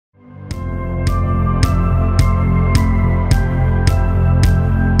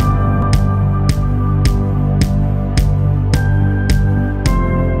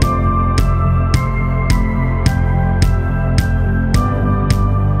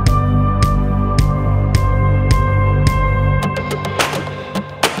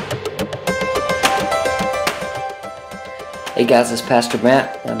Hey guys, it's Pastor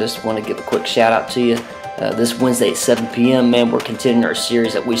Matt. I just want to give a quick shout out to you. This Wednesday at 7 p.m., man, we're continuing our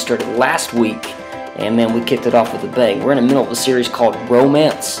series that we started last week. And man, we kicked it off with a bang. We're in the middle of a series called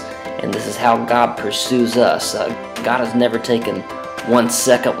Romance, and this is how God pursues us. God has never taken 1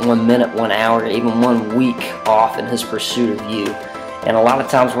 second, 1 minute, 1 hour, even 1 week off in His pursuit of you. And a lot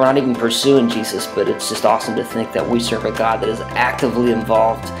of times we're not even pursuing Jesus, but it's just awesome to think that we serve a God that is actively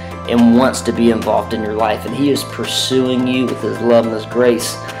involved and wants to be involved in your life, and He is pursuing you with His love and His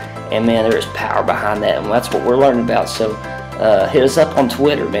grace. And man, there is power behind that, and that's what we're learning about. So hit us up on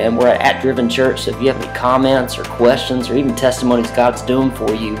Twitter, man. We're at Driven Church. So if you have any comments or questions or even testimonies God's doing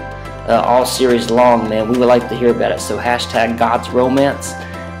for you all series long, man, we would like to hear about it. So hashtag God's Romance.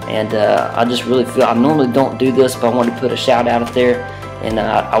 And I just really feel, I normally don't do this, but I wanted to put a shout out there, and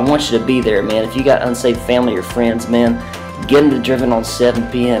I want you to be there, man. If you got unsaved family or friends, man, get into Driven on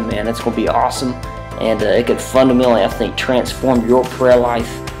 7 p.m., man. It's going to be awesome, and it could fundamentally, I think, transform your prayer life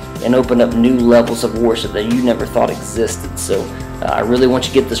and open up new levels of worship that you never thought existed. So I really want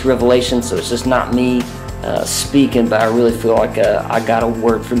you to get this revelation, so it's just not me speaking, but I really feel like I got a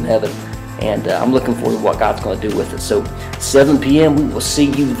word from heaven, and I'm looking forward to what God's going to do with it. So 7 p.m., we will see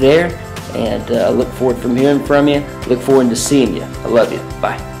you there, and look forward from hearing from you. Look forward to seeing you. I love you.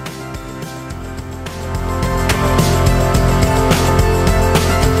 Bye.